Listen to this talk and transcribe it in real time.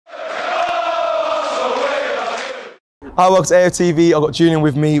Hi, welcome to AFTV. I've got Julian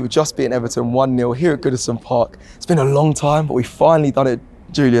with me. We've just beaten Everton 1-0 here at Goodison Park. It's been a long time, but we finally done it,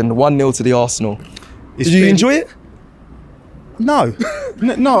 Julian. 1-0 to the Arsenal. Did you enjoy it? No.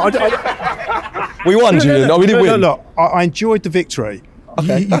 No. We won, Julian. No, we didn't win. Look, I enjoyed the victory.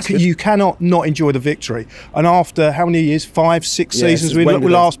 Okay, you cannot not enjoy the victory. And after how many years? 5, 6 seasons. We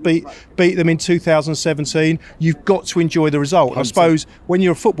last beat them in 2017. You've got to enjoy the result. 100%. I suppose when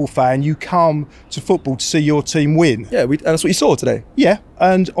you're a football fan, you come to football to see your team win. Yeah, and that's what you saw today. Yeah,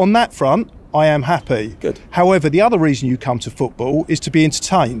 and on that front, I am happy. Good. However, the other reason you come to football is to be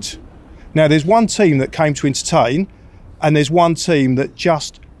entertained. Now, there's one team that came to entertain, and there's one team that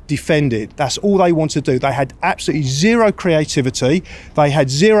just defended. That's all they wanted to do. They had absolutely zero creativity. They had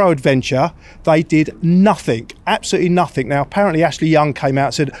zero adventure. They did nothing, absolutely nothing. Now, apparently Ashley Young came out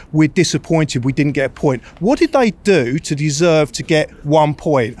and said, we're disappointed we didn't get a point. What did they do to deserve to get 1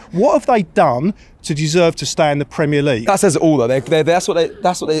 point? What have they done to deserve to stay in the Premier League? That says it all, though.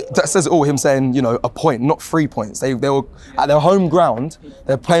 That says it all. Him saying, you know, a point, not 3 points. They were at their home ground.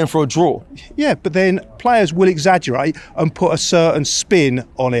 They're playing for a draw. Yeah, but then players will exaggerate and put a certain spin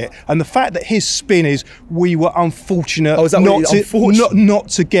on it. And the fact that his spin is, we were unfortunate, not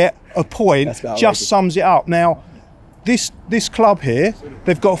to get a point, just sums it up. Now, this club here,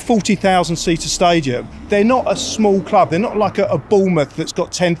 they've got a 40,000 seater stadium. They're not a small club. They're not like a Bournemouth that's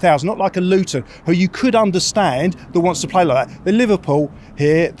got 10,000, not like a Luton, who you could understand that wants to play like that. The Liverpool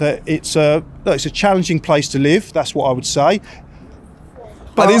here, that it's a challenging place to live. That's what I would say.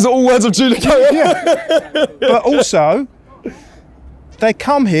 But these are all words of Julian. Yeah. But also, they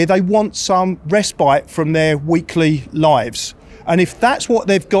come here, they want some respite from their weekly lives. And if that's what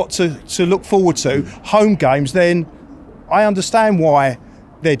they've got to look forward to, home games, then I understand why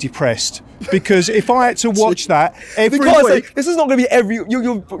they're depressed. Because if I had to watch that every week... This is not going to be every...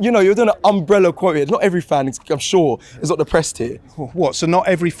 You know, you're doing an umbrella quote here. Not every fan, I'm sure, is not depressed here. What, so not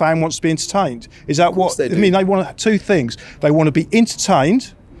every fan wants to be entertained? Is that what... I mean, they want two things. They want to be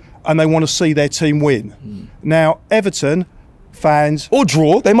entertained and they want to see their team win. Now, Everton fans... Or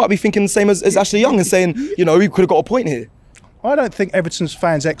draw. They might be thinking the same as Ashley Young and saying, you know, we could have got a point here. I don't think Everton's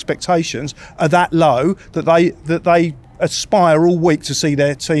fans' expectations are that low that they aspire all week to see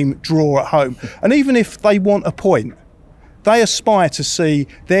their team draw at home. And even if they want a point, they aspire to see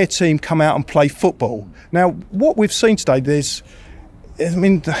their team come out and play football. Now, what we've seen today, they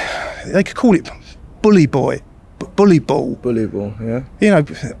could call it bully boy, bully ball. Bully ball, yeah. You know,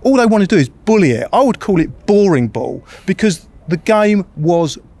 all they want to do is bully it. I would call it boring ball, because the game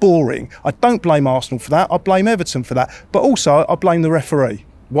was boring. I don't blame Arsenal for that. I blame Everton for that. But also, I blame the referee.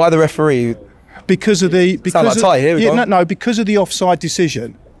 Why the referee? Because of the... because of the offside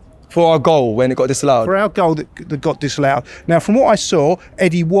decision. For our goal when it got disallowed? For our goal that got disallowed. Now, from what I saw,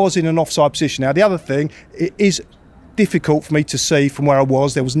 Eddie was in an offside position. Now, the other thing, it is difficult for me to see from where I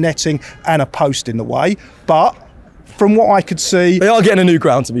was. There was netting and a post in the way. But from what I could see... They are getting a new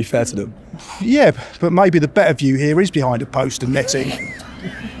ground, to be fair to them. Yeah, but maybe the better view here is behind a post and netting.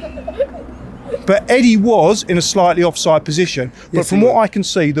 But Eddie was in a slightly offside position. But from what I can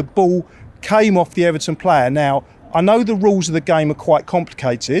see, the ball came off the Everton player. Now, I know the rules of the game are quite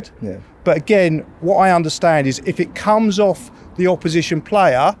complicated, but again, what I understand is if it comes off the opposition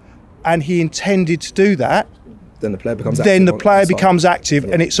player and he intended to do that, then the player becomes active.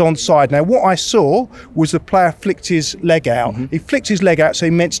 And it's onside. Now, what I saw was the player flicked his leg out. He flicked his leg out, so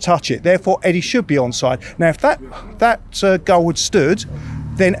he meant to touch it. Therefore, Eddie should be onside. Now, if that goal had stood,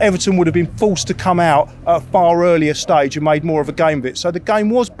 then Everton would have been forced to come out at a far earlier stage and made more of a game of it. So the game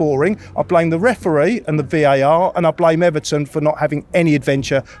was boring. I blame the referee and the VAR, and I blame Everton for not having any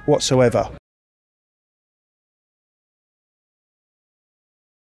adventure whatsoever.